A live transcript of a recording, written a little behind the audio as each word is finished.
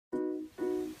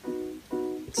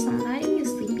Somebody is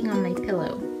sleeping on my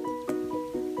pillow.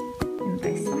 And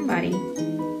by somebody,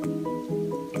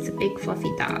 it's a big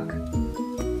fluffy dog.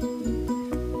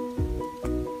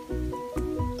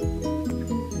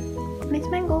 Miss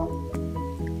Mango,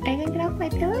 are you gonna get off my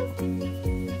pillow?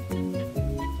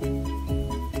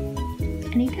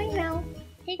 Anytime now.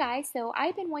 Hey guys, so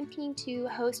I've been wanting to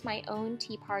host my own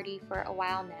tea party for a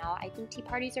while now. I think tea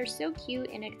parties are so cute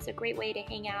and it's a great way to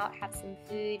hang out, have some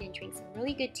food, and drink some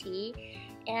really good tea.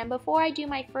 And before I do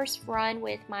my first run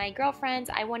with my girlfriends,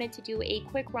 I wanted to do a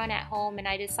quick run at home and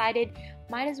I decided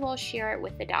might as well share it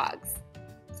with the dogs.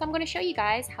 So I'm going to show you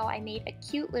guys how I made a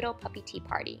cute little puppy tea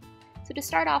party. So to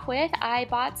start off with, I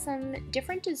bought some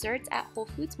different desserts at Whole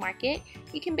Foods Market.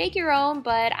 You can bake your own,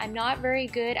 but I'm not very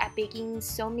good at baking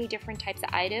so many different types of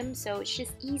items, so it's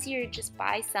just easier to just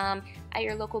buy some at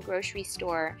your local grocery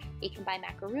store. You can buy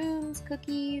macaroons,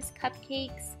 cookies,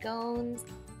 cupcakes, scones,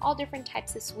 all different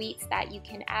types of sweets that you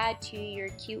can add to your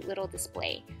cute little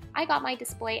display. I got my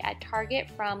display at Target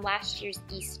from last year's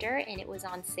Easter and it was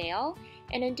on sale.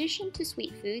 In addition to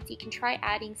sweet foods, you can try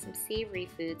adding some savory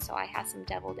foods. So I have some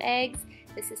deviled eggs,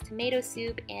 this is tomato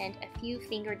soup, and a few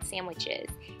fingered sandwiches.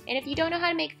 And if you don't know how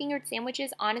to make fingered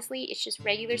sandwiches, honestly, it's just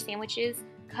regular sandwiches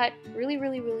cut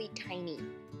really tiny.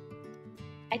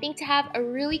 I think to have a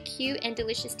really cute and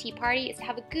delicious tea party is to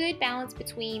have a good balance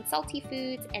between salty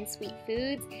foods and sweet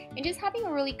foods and just having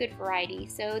a really good variety.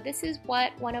 So this is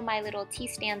what one of my little tea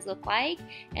stands look like,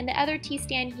 and the other tea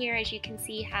stand here, as you can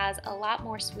see, has a lot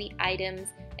more sweet items,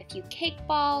 a few cake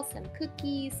balls, some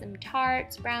cookies, some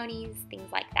tarts, brownies,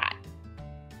 things like that.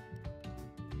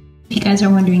 If you guys are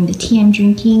wondering, the tea I'm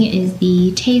drinking is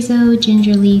the Tazo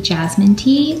Gingerly Jasmine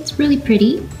Tea. It's really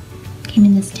pretty. Came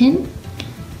in this tin.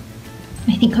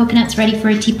 I think Coconut's ready for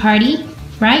a tea party.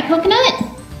 Right, Coconut?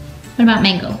 What about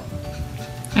Mango?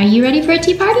 Are you ready for a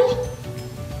tea party?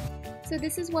 So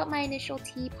this is what my initial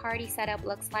tea party setup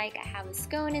looks like. I have a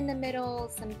scone in the middle,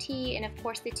 some tea, and of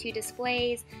course the two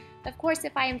displays. Of course,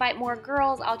 if I invite more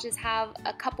girls, I'll just have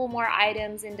a couple more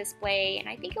items in display, and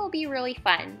I think it'll be really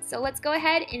fun. So let's go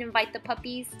ahead and invite the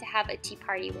puppies to have a tea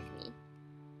party with me.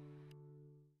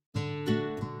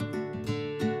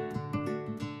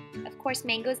 Of course,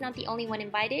 Mango's not the only one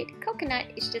invited. Coconut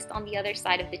is just on the other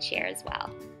side of the chair as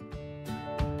well.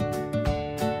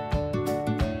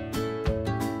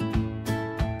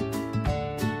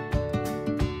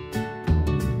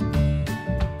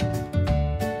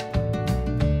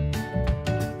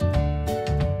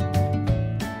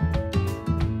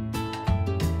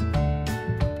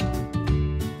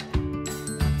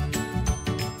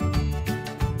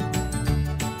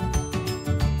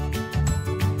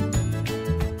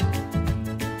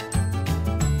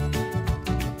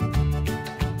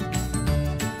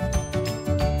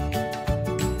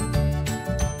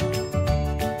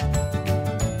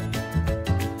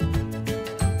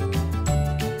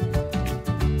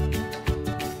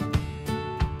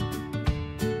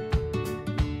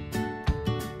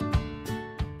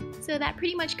 So that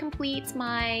pretty much completes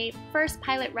my first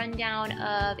pilot rundown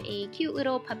of a cute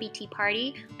little puppy tea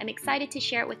party. I'm excited to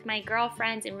share it with my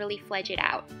girlfriends and really fledge it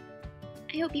out.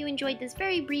 I hope you enjoyed this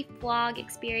very brief vlog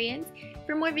experience.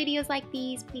 For more videos like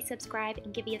these, please subscribe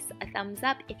and give us a thumbs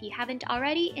up if you haven't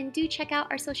already, and do check out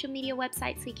our social media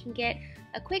website so you can get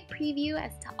a quick preview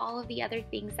as to all of the other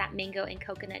things that Mango and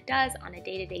Coconut does on a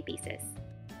day-to-day basis.